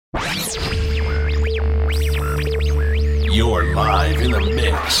You're live in the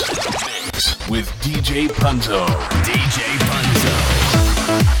mix with DJ Punzo. DJ Punzo.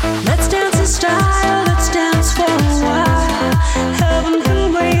 Let's dance in style, let's dance for a while. Heaven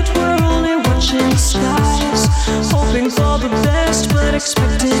can wait, we're only watching the skies. Hoping for the best, but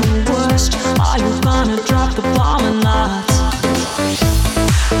expecting the worst. Are you gonna drop the bomb or not?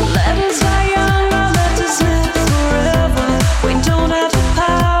 Let us die young, or let us live forever. We don't have the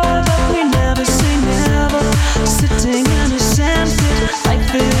power, but we never say never. Sitting in a sandpit,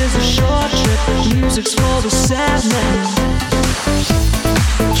 life is a short trip. Music's for the sad men.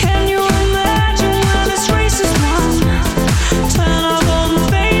 Can you imagine when this race is won? Turn our golden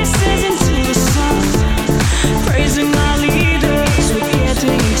faces into the sun. Praising our leaders, we're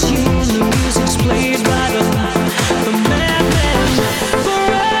getting in tune. The music's played by the madmen.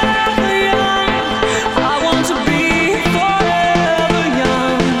 Forever young, I want to be forever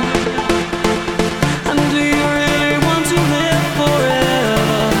young. And do you really want to live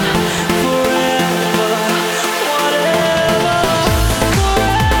forever? Forever, whatever.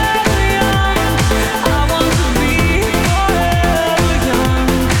 Forever young, I want to be forever young.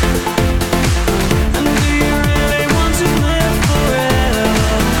 And do you really want to live forever?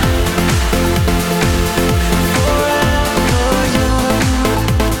 Forever young.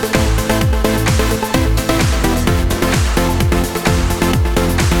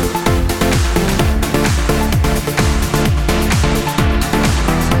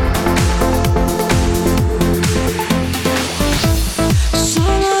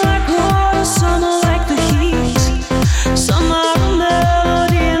 Some are like water, some are like the heat. Some are the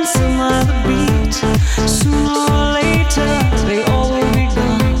melody and some are the beat. Sooner or later, they all will be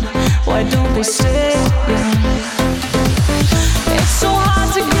gone. Why don't they stay young? It's so hard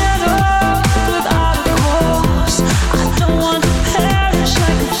to get up without a cause. I don't want to perish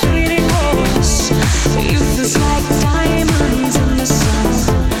like a fleeting horse. Youth is like diamonds in the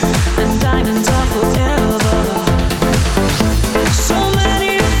sun, and diamonds are forever. So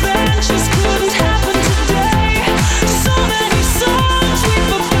many adventures couldn't happen today. So many songs we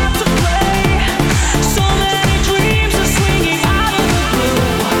forgot to play. So many dreams are swinging out of the blue.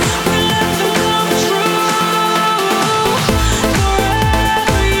 We let them come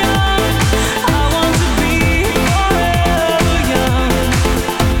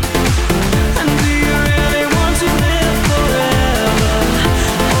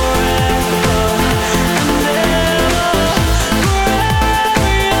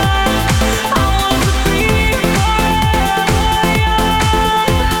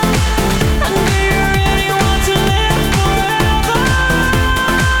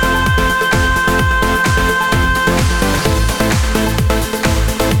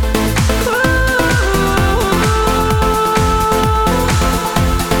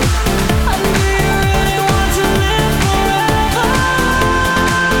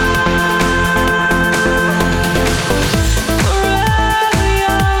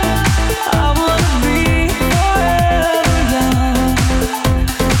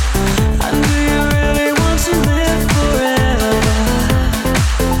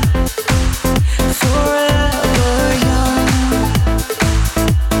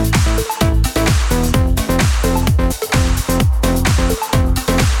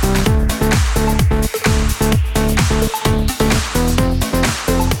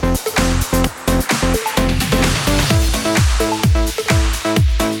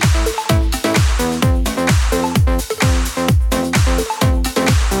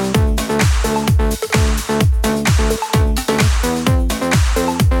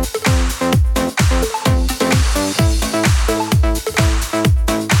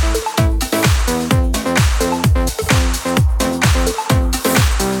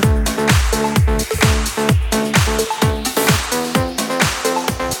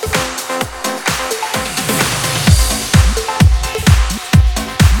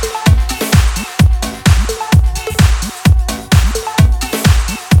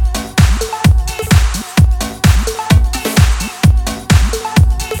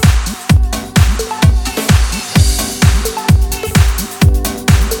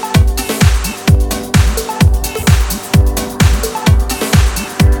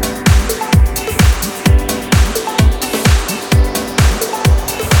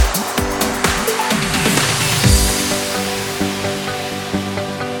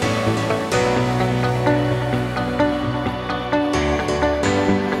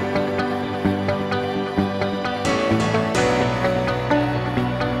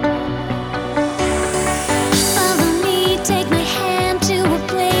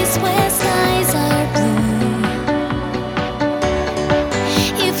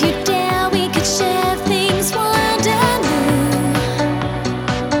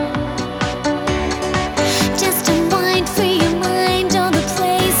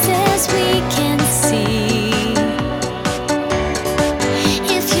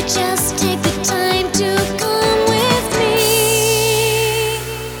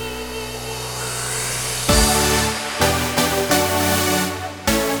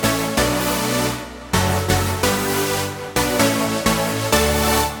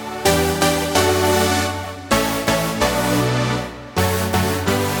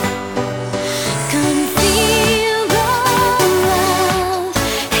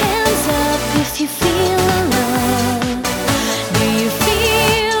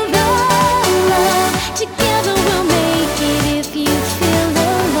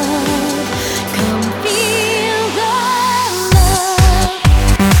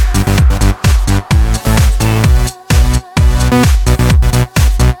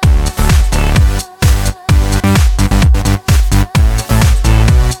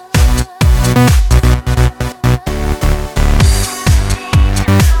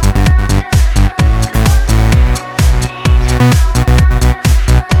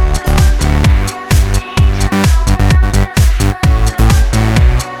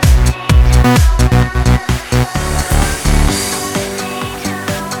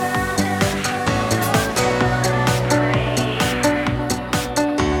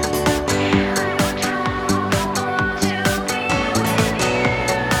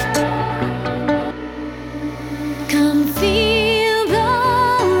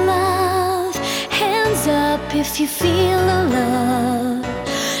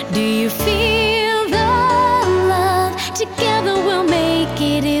Do you feel the love? Together we'll make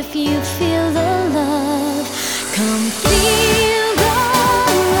it if you feel the love. Come feel the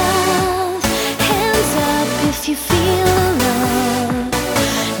love. Hands up if you feel the love.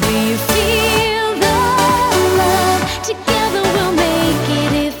 Do you feel the love? Together we'll make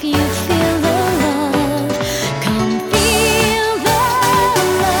it if you feel the love. Come feel the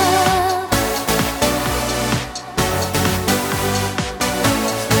love.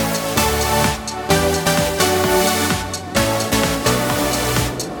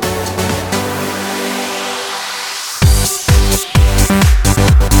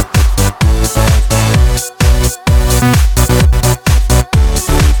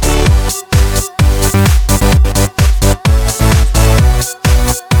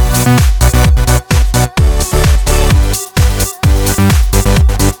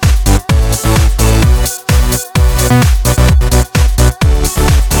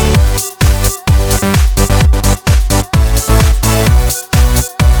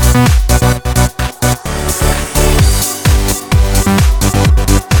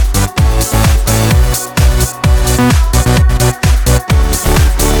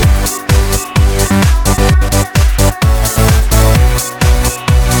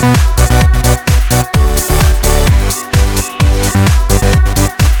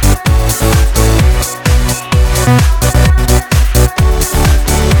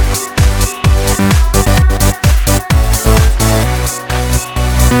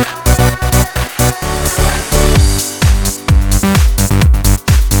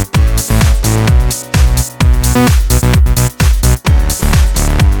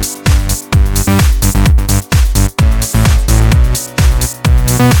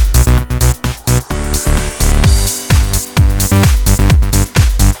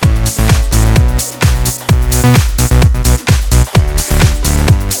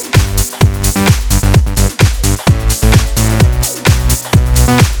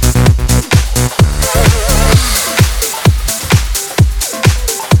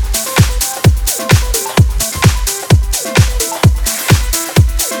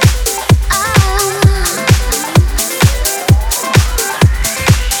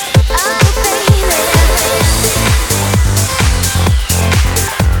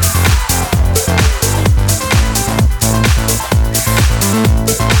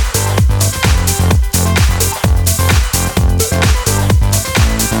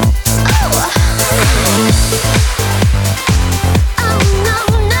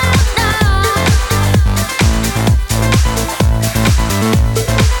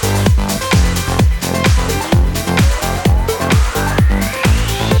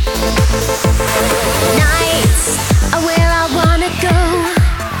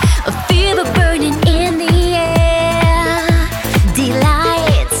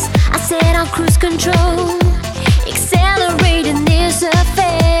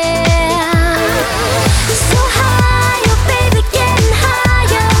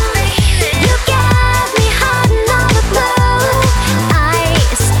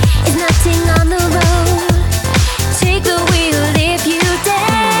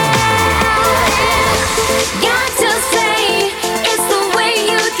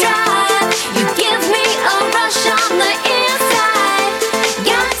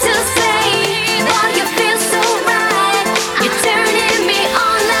 Feel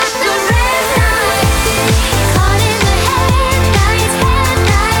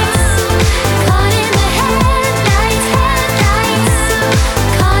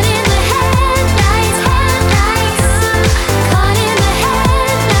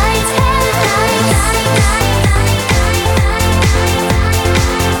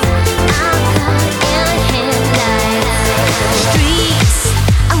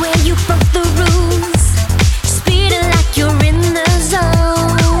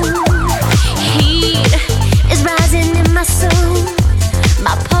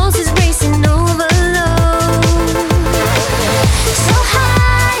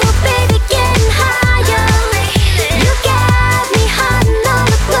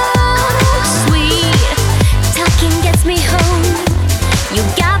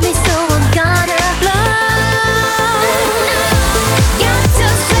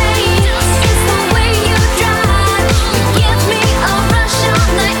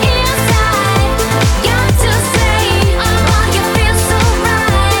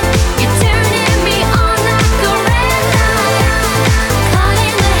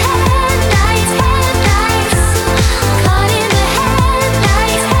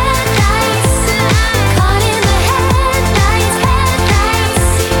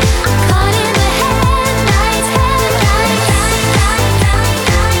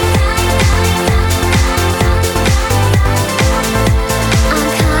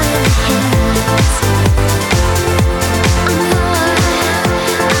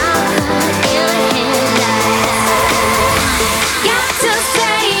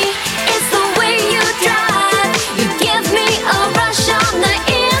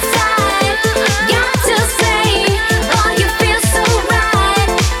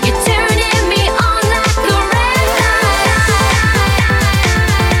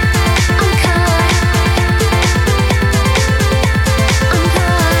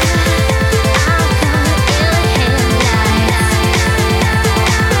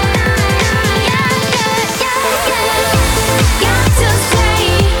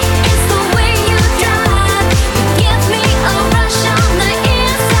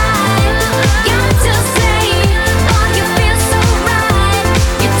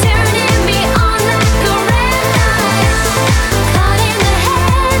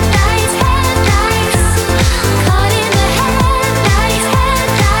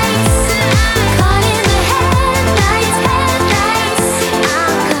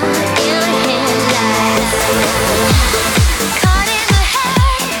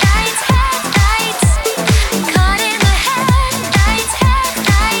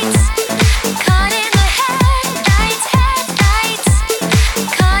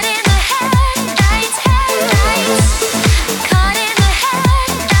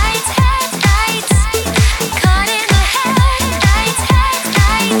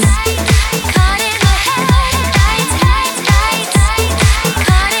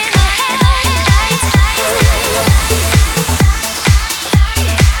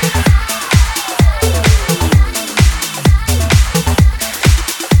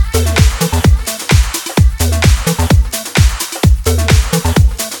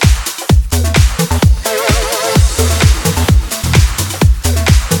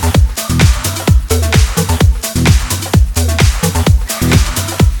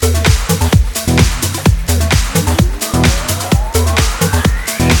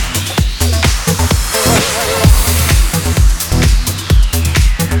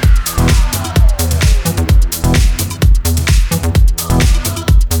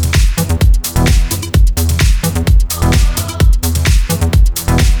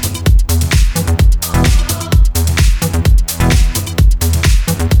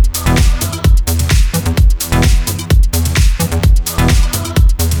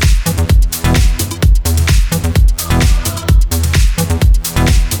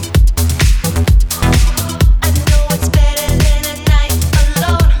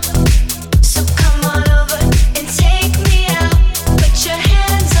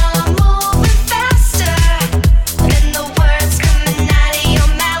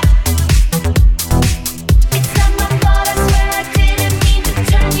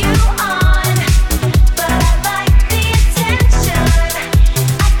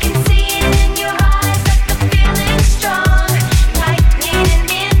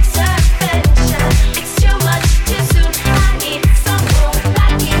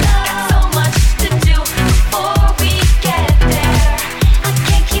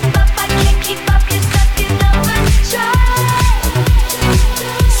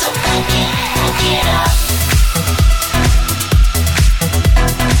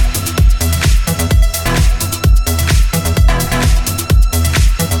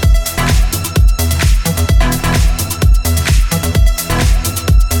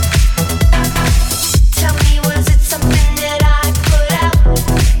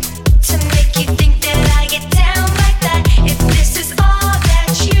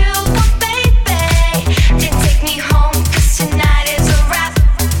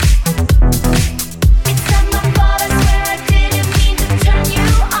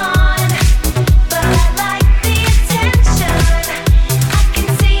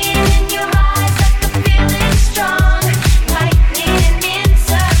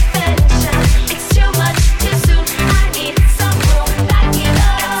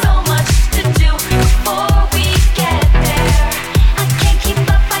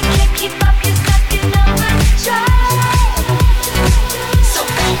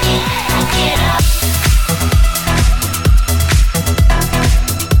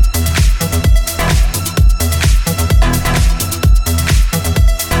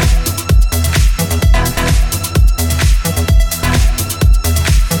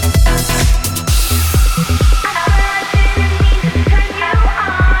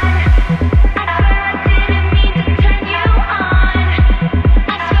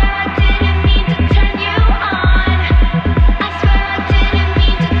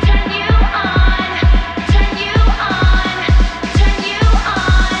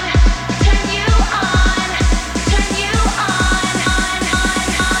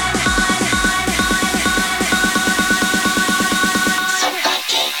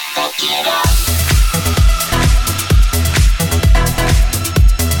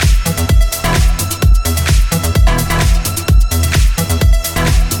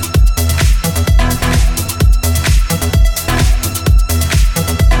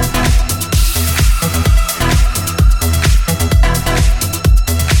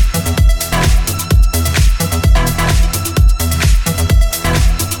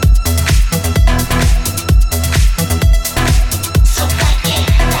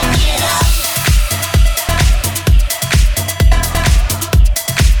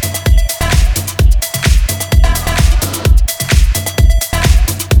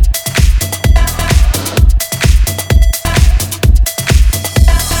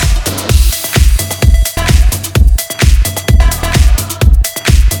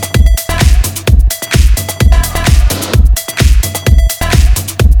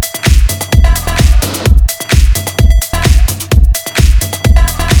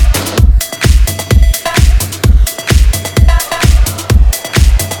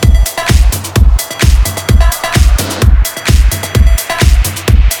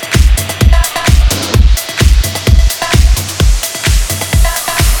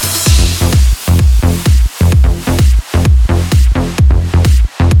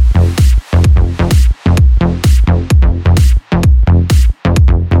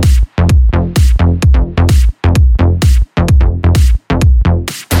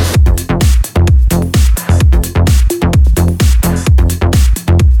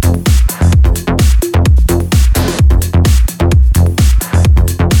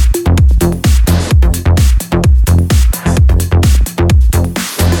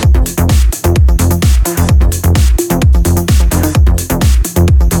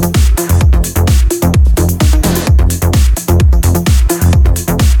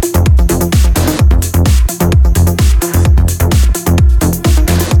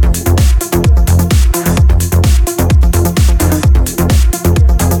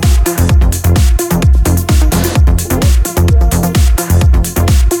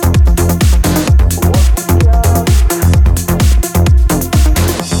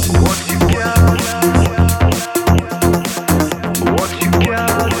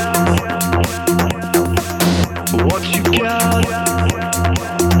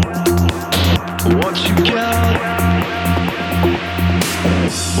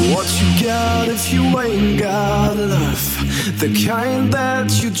The kind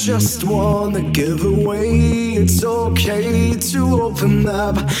that you just wanna give away. It's okay to open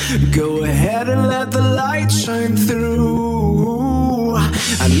up. Go ahead and let the light shine through.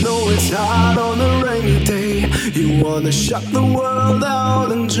 I know it's hard on a rainy day. You wanna shut the world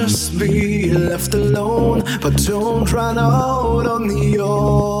out and just be left alone. But don't run out on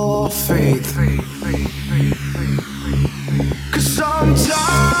your faith. 'Cause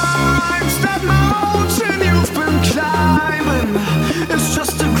sometimes that mountain you've been climbing is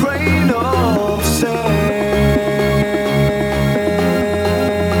just a grain of sand.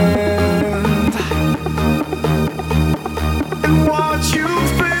 And what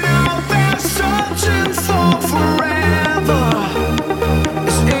you've been out there searching for forever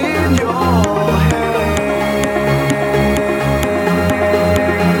is in your hands.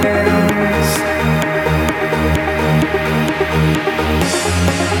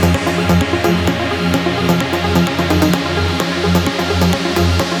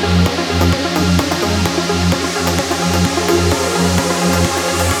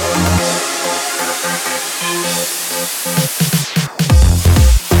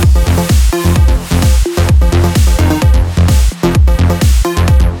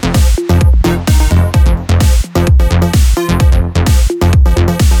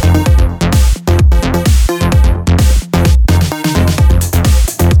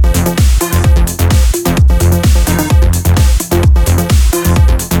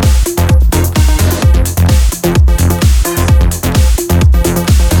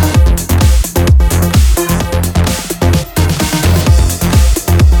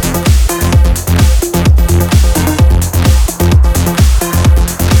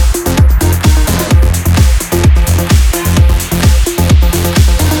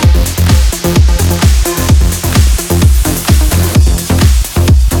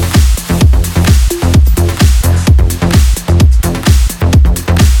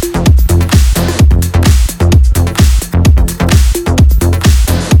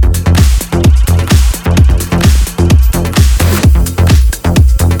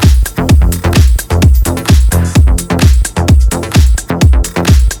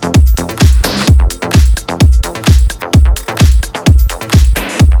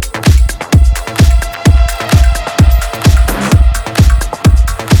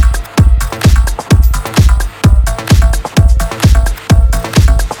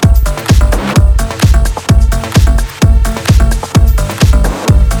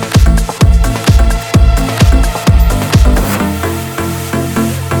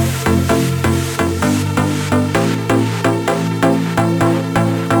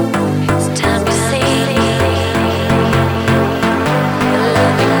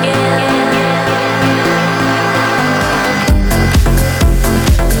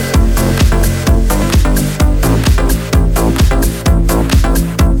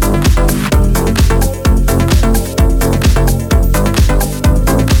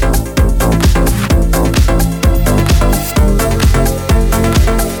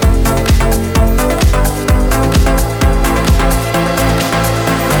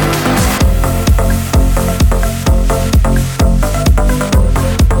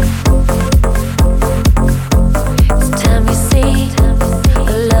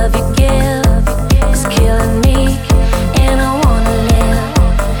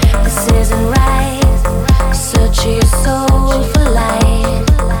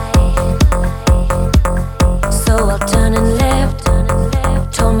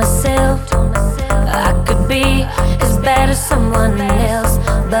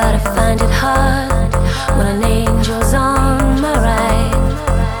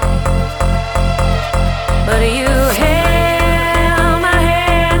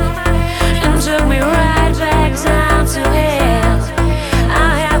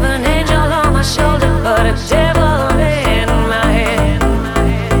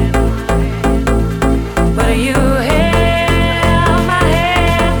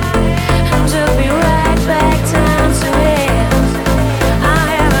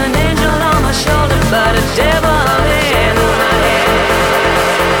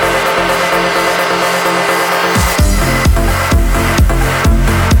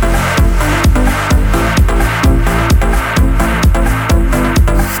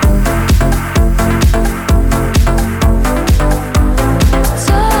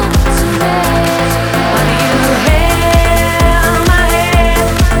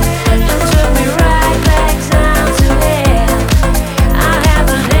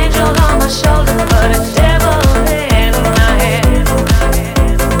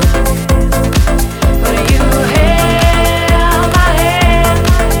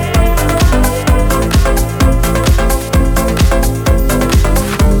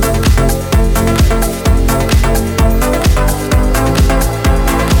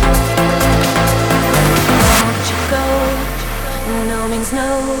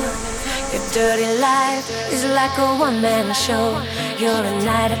 show you're a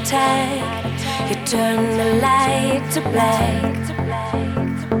night attack. You turn the light to black.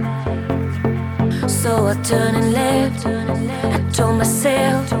 So I turned and left. I told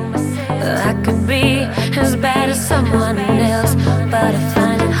myself I could be as bad as someone else, but I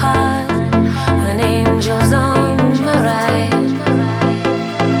find it hard when angel's on my right.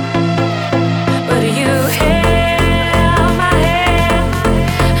 But you held my hand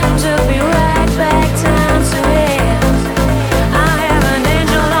and took me right back down to hell. I have an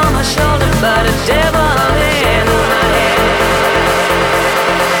angel on my shoulder, but a devil in my head.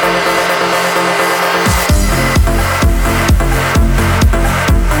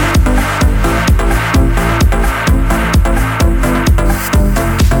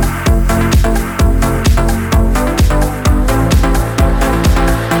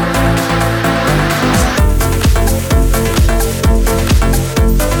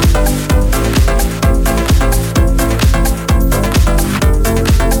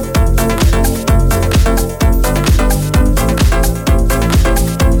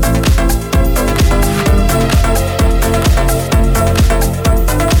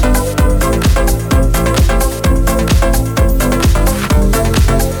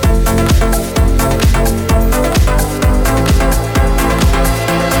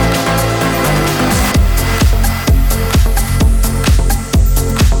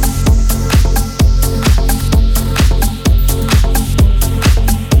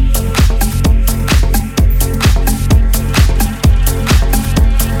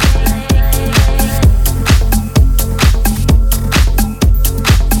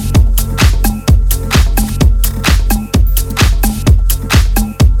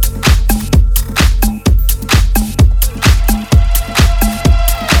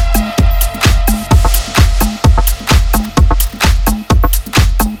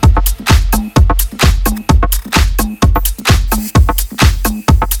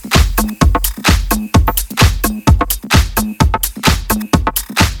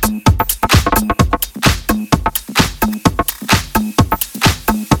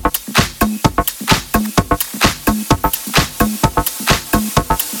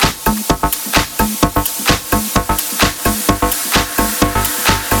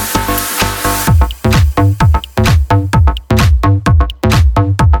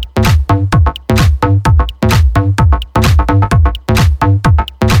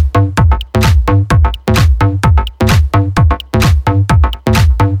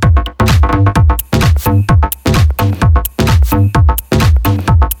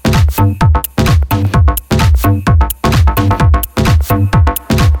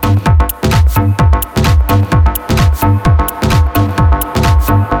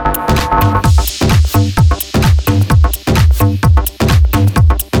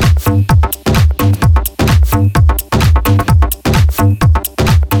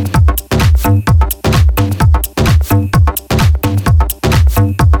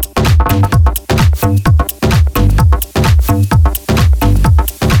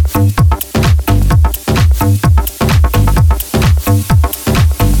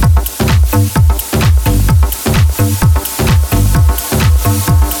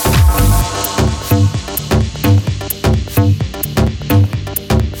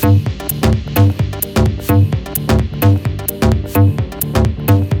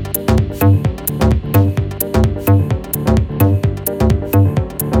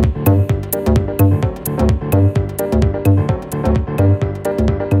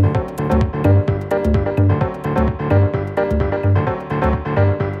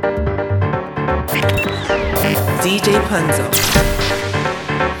 DJ Punzo.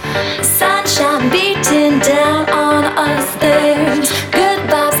 Sunshine beating down on us, there's good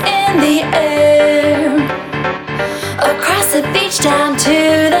vibes in the air. Across the beach down to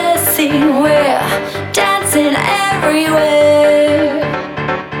the sea, we're dancing everywhere.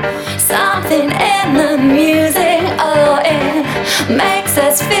 Something in the music, oh, it makes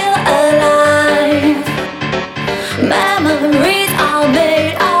us feel alive. Memories are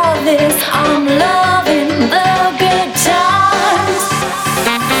made of this, I'm loving the good times.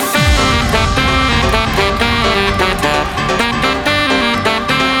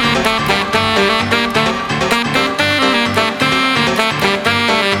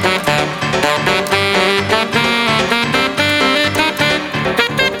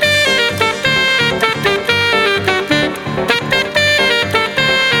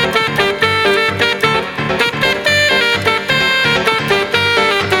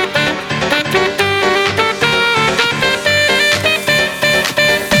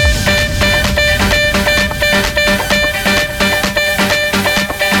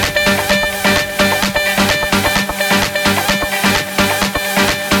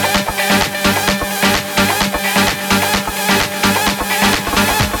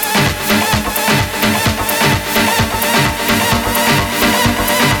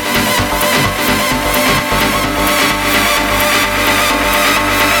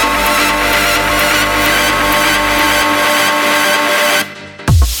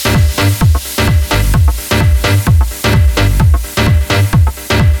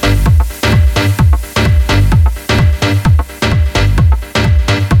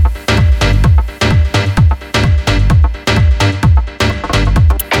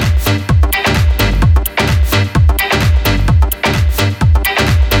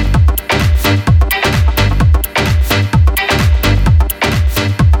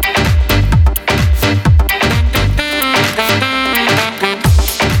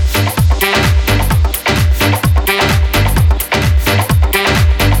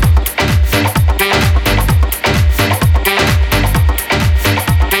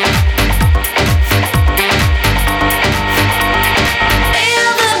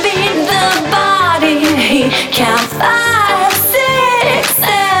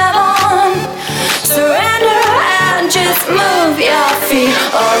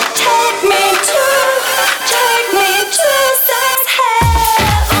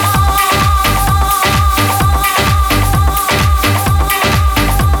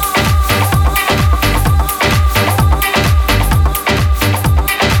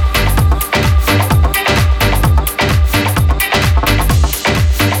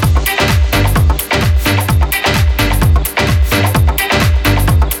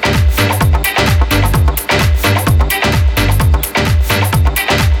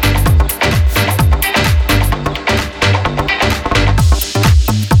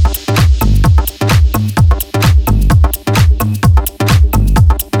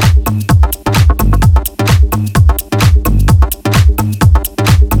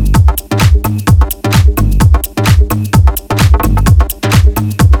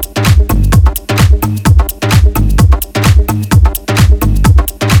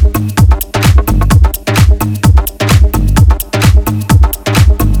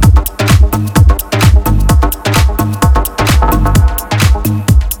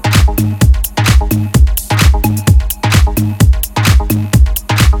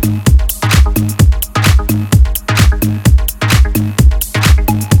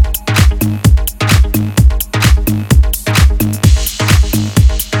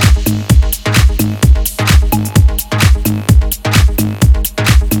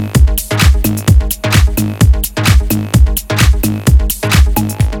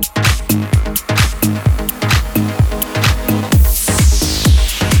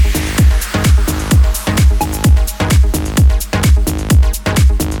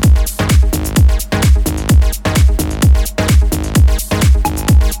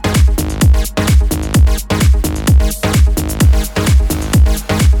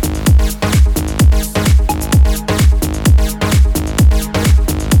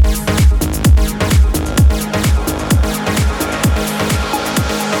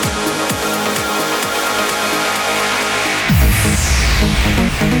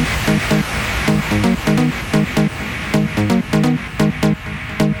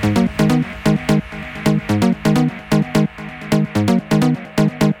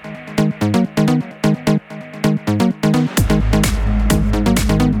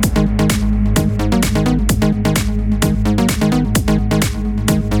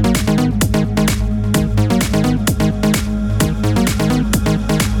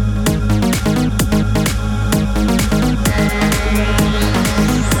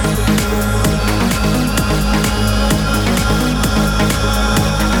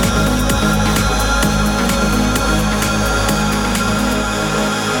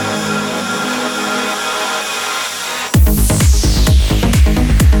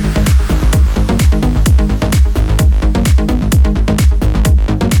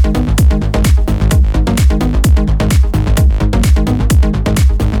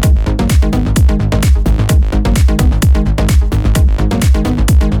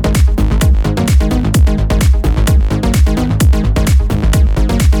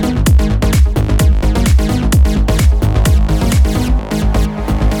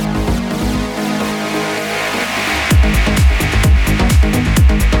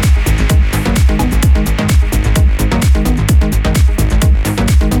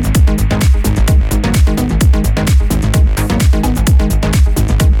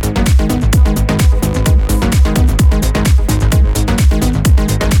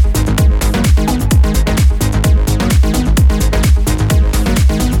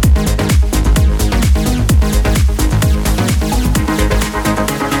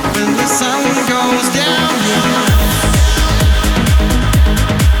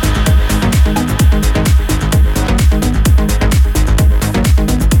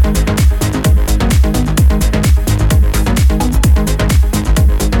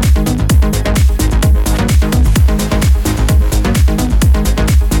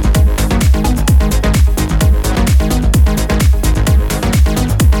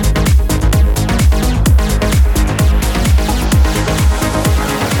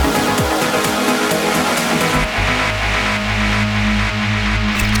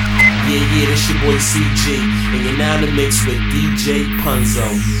 Yeah, it's your boy CG, and you're now in the mix with DJ Punzo.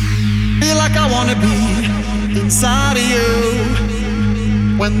 Feel like I wanna be inside of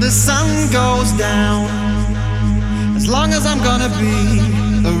you when the sun goes down. As long as I'm gonna be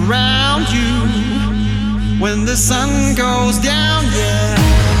around you when the sun goes down, yeah.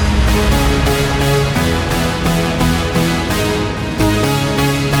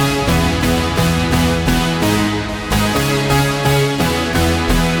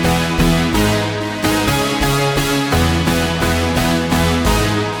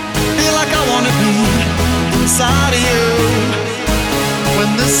 Inside of you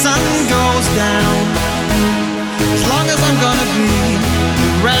when the sun goes down. As long as I'm gonna be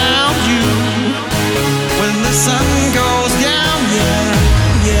around you when the sun goes down, yeah,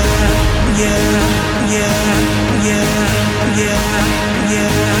 yeah, yeah, yeah, yeah, yeah,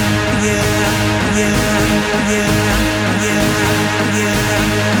 yeah, yeah, yeah, yeah,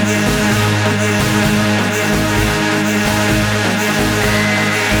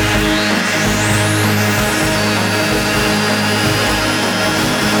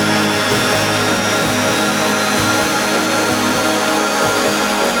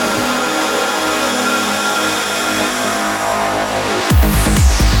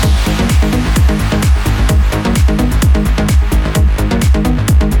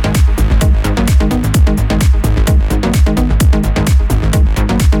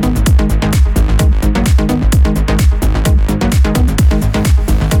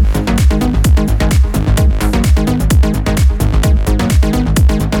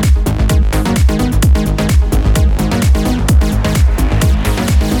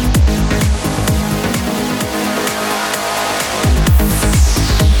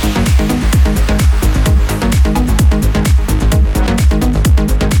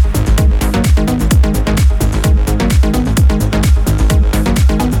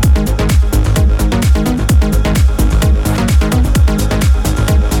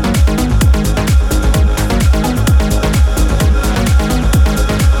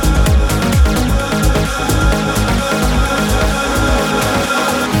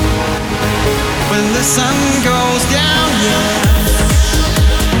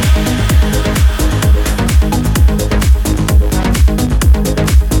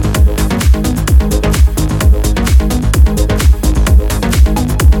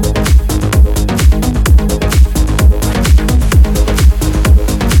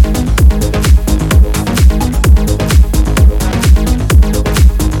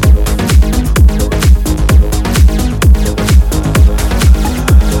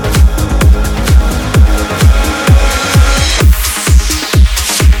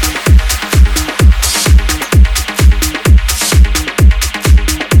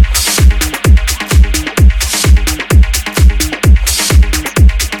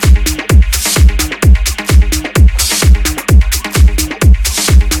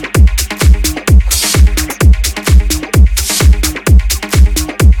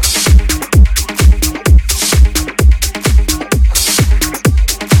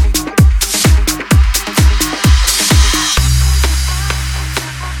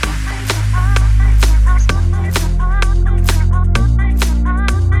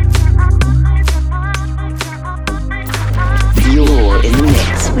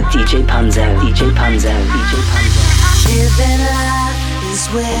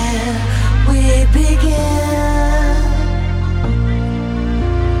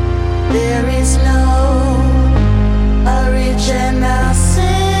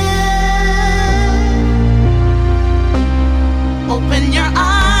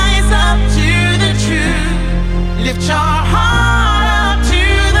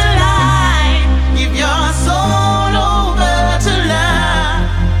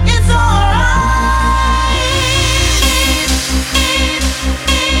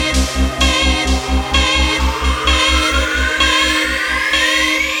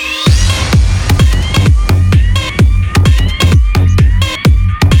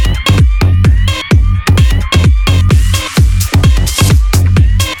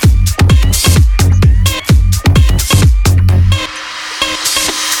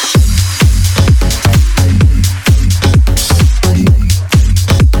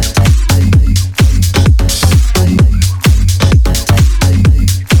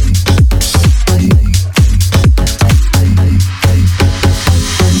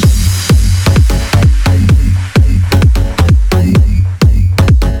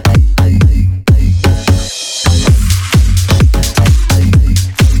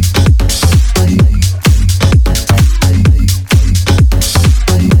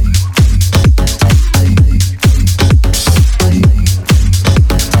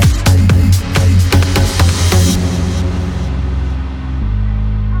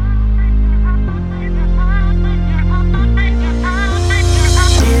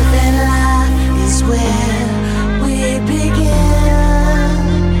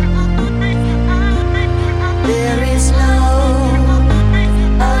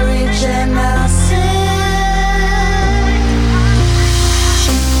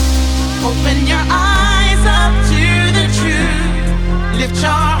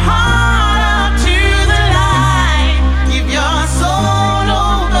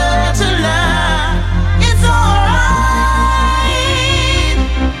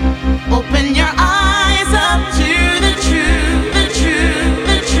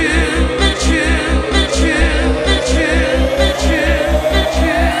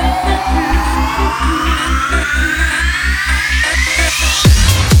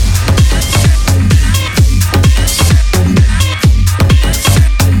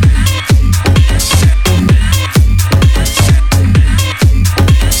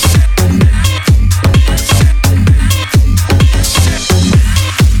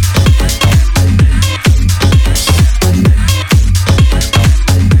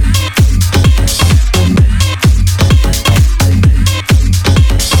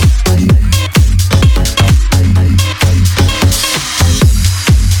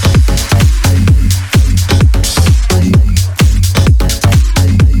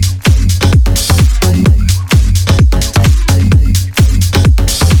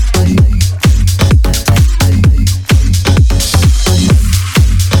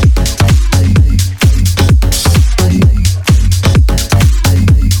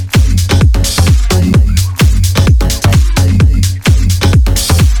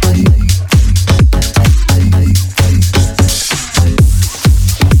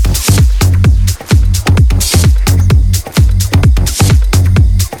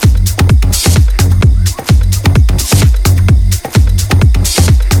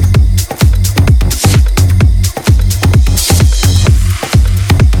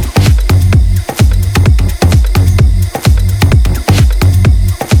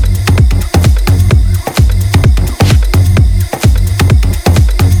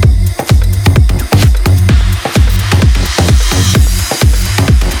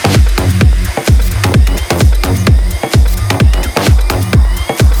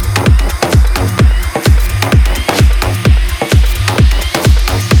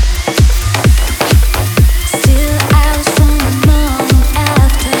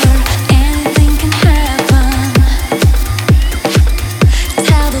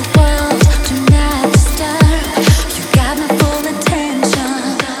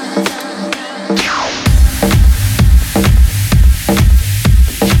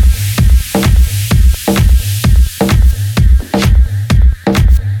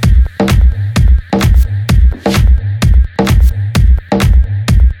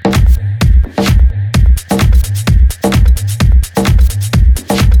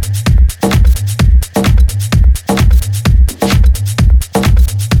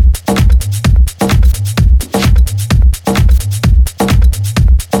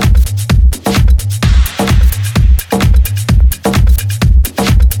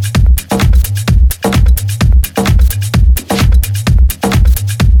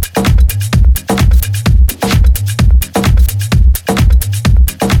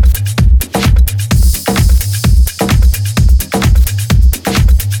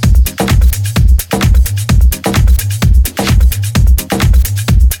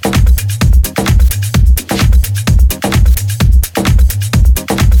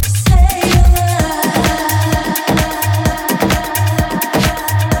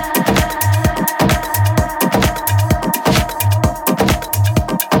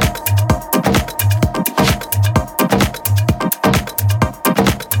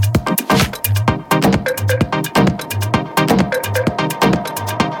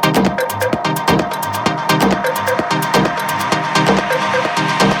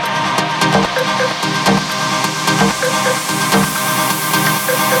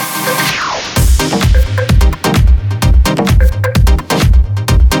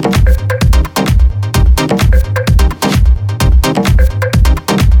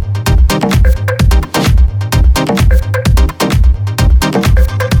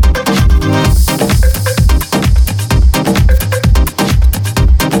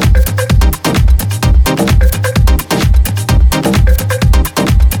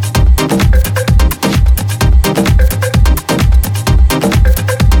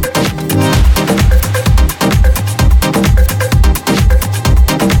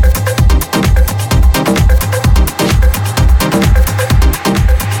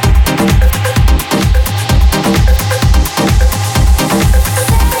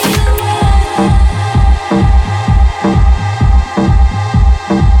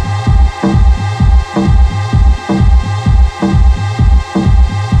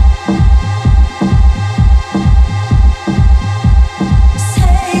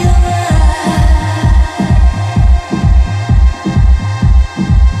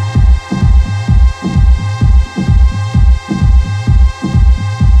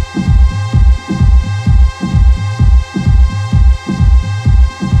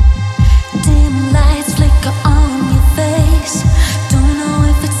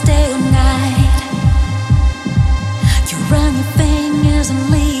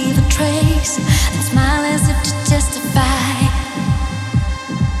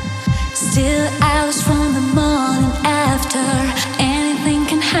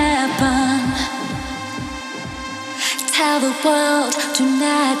 the world, do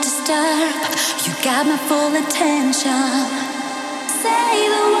not disturb. You got my full attention. Say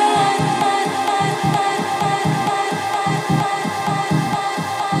the word.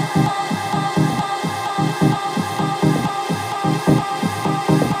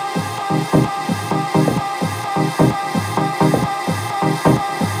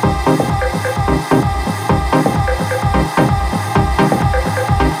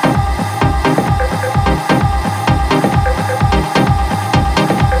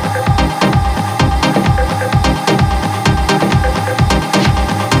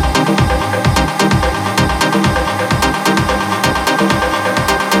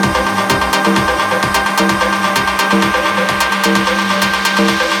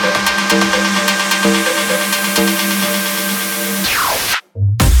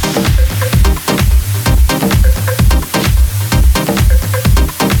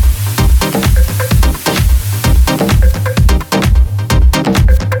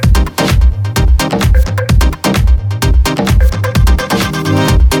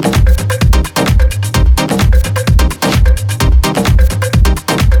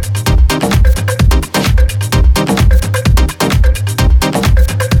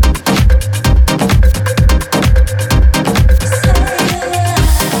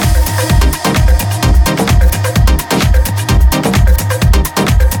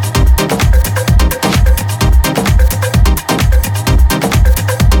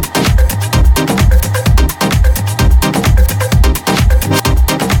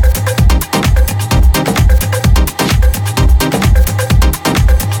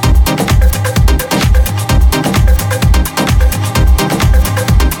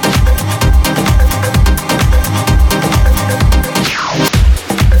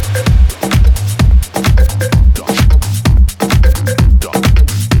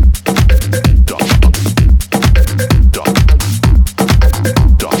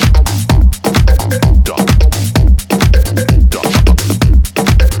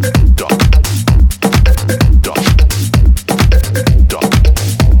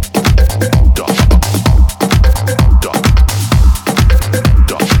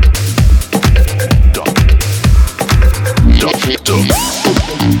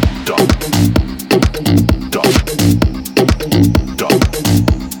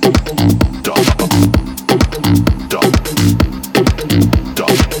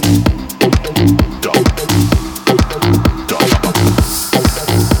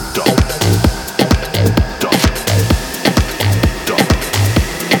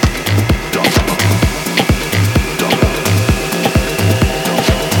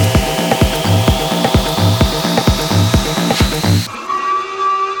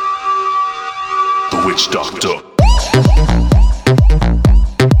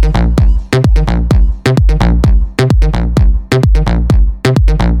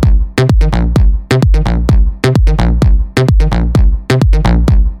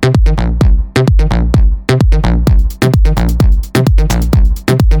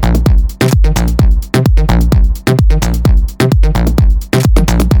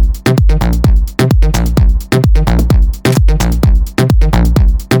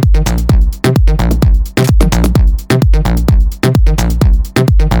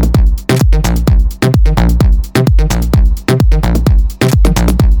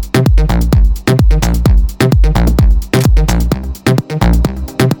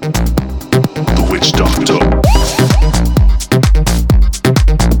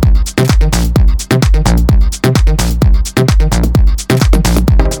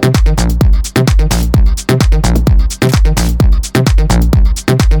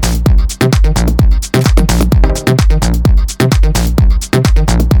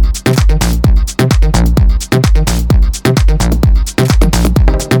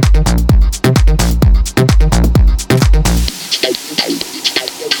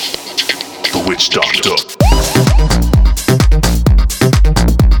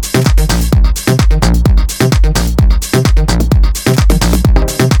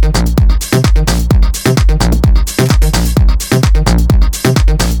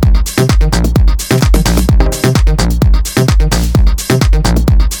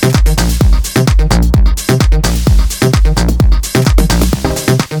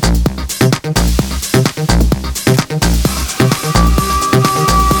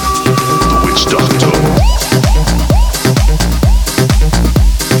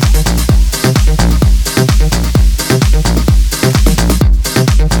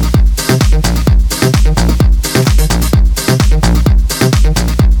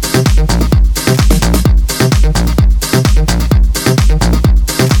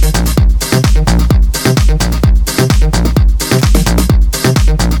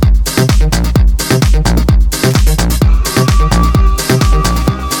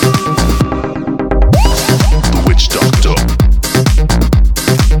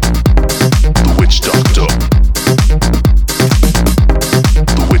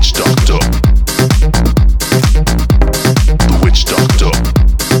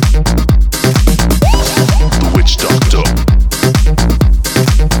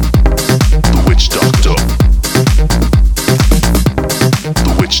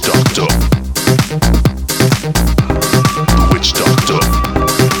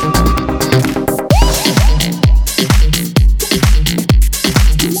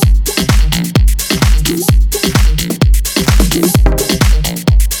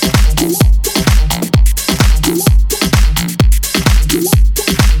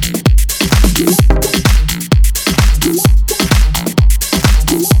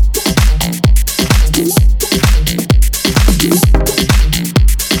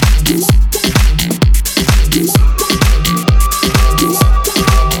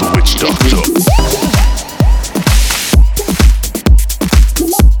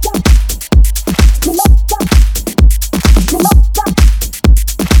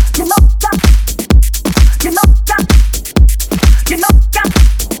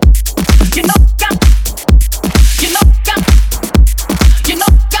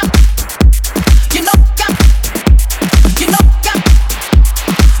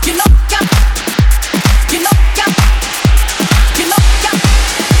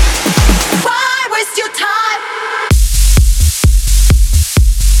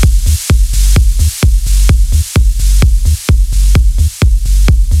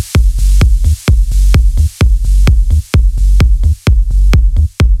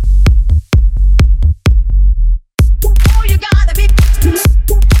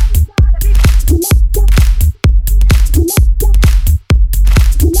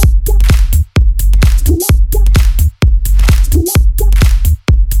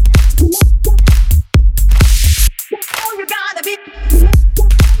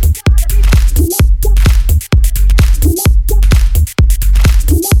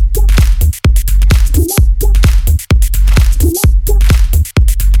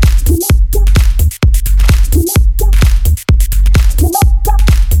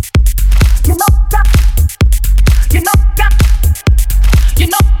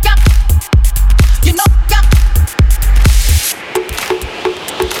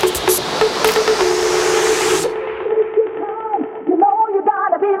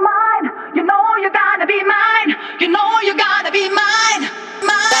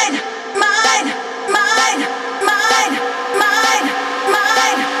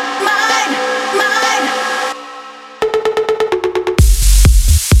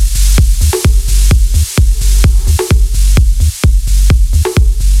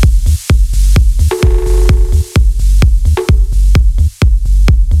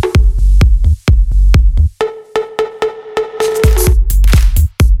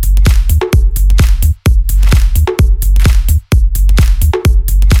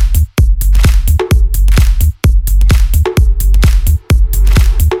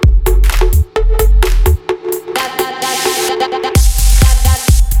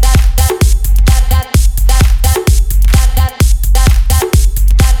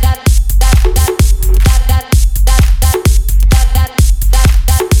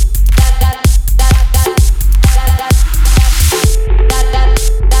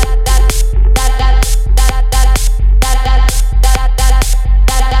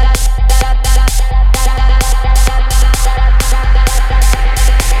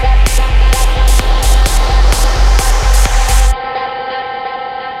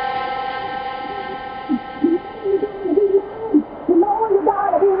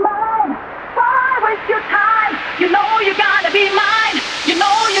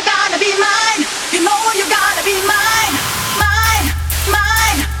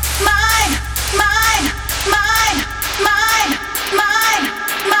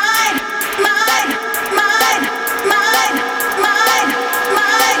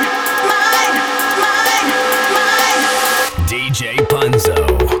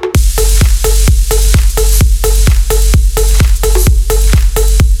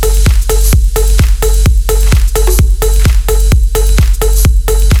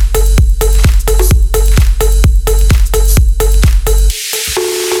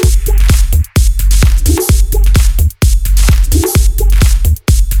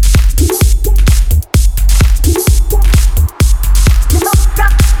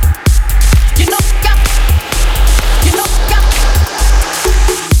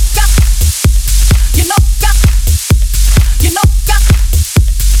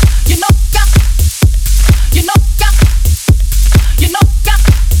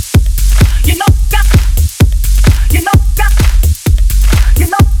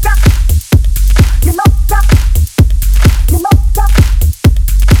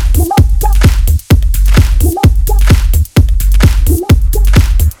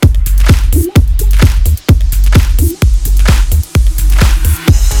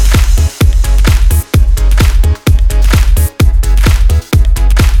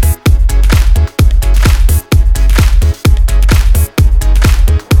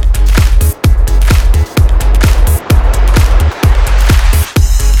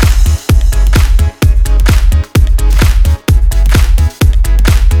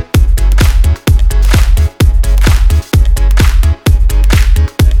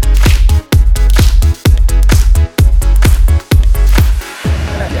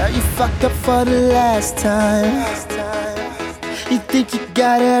 fucked up for the last time. You think you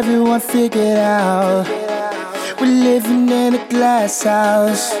got everyone figured out. We're living in a glass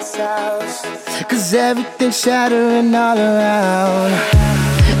house, 'cause everything's shattering all around.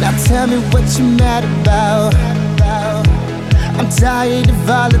 Now tell me what you're mad about. I'm tired of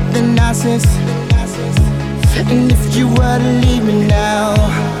all of the nonsense. And if you were to leave me now,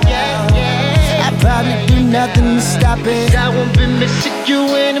 I'd probably do nothing to stop it. I won't be missing you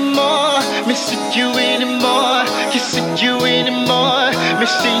anymore, missing you anymore, kissing you anymore,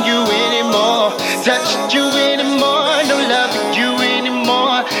 missing you anymore, touching you anymore, no loving you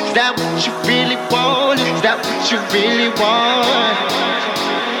anymore. Is that what you really want? Is that what you really want?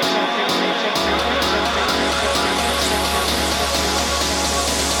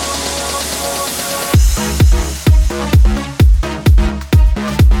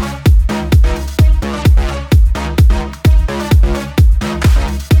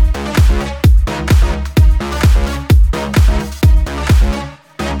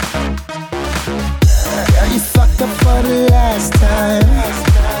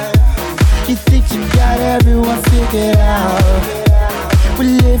 You think you got everyone figured out.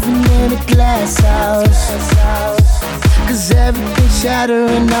 We're living in a glass house, 'cause everything's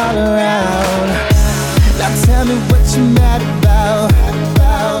shattering all around. Now tell me what you're mad about.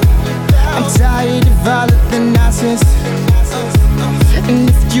 I'm tired of all of the nonsense. And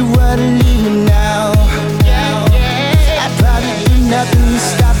if you were to leave me now, I'd probably do nothing to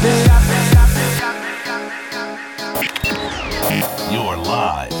stop it. You're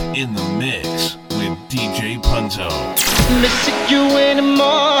live in the mix with DJ Punzo. Missing you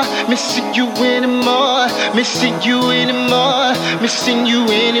anymore, missing you anymore, missing you anymore, missing you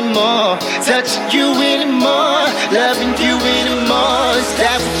anymore, touching you anymore, loving you anymore. Is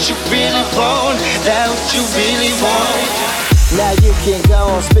that what you really want? Is that what you really want? Now you can go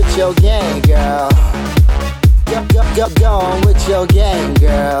and spit your game, girl. Go on with your game,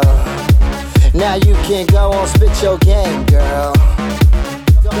 girl. Now you can go on spit your game, girl.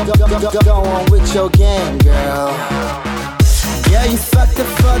 Go on with your game, girl. Yeah, you fucked up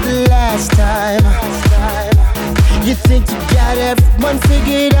for the last time. You think you got everyone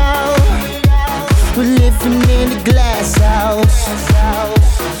figured out. We're living in a glass house,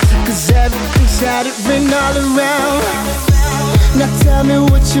 'cause everything's shattering all around. Now tell me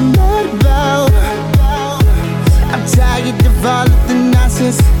what you're mad about. I'm tired of all of the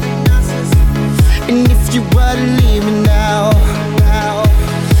nonsense. And if you were to leave me now,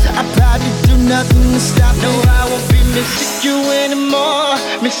 I'd probably do nothing to stop it. No, I won't be missing you anymore,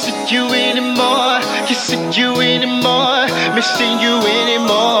 missing you anymore, kissing you anymore, missing you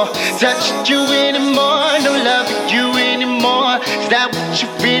anymore, touching you anymore, no loving you anymore. Is that what you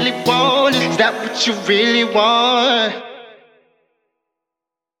really want? Is that what you really want?